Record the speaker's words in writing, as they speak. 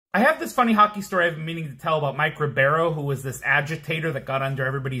I have this funny hockey story I've been meaning to tell about Mike Ribeiro, who was this agitator that got under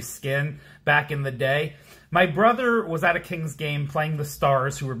everybody's skin back in the day. My brother was at a Kings game playing the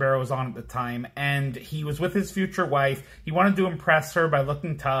Stars, who Ribeiro was on at the time, and he was with his future wife. He wanted to impress her by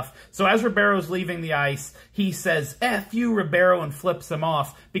looking tough. So as Ribeiro's leaving the ice, he says, "F you, Ribeiro," and flips him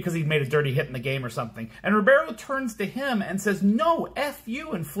off because he'd made a dirty hit in the game or something. And Ribeiro turns to him and says, "No, F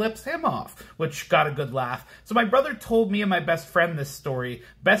you," and flips him off, which got a good laugh. So my brother told me and my best friend this story.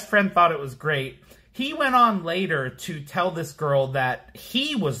 Best friend thought it was great. He went on later to tell this girl that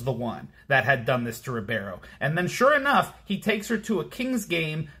he was the one that had done this to Ribeiro. And then sure enough, he takes her to a Kings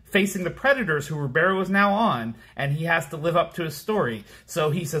game facing the Predators, who Ribeiro is now on, and he has to live up to his story.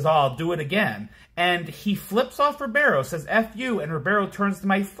 So he says, "Oh, I'll do it again." And he flips off Ribeiro, says, "F you," and Ribeiro turns to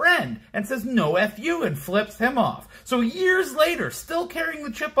my friend and says, "No, F you," and flips him off. So years later, still carrying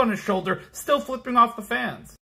the chip on his shoulder, still flipping off the fans.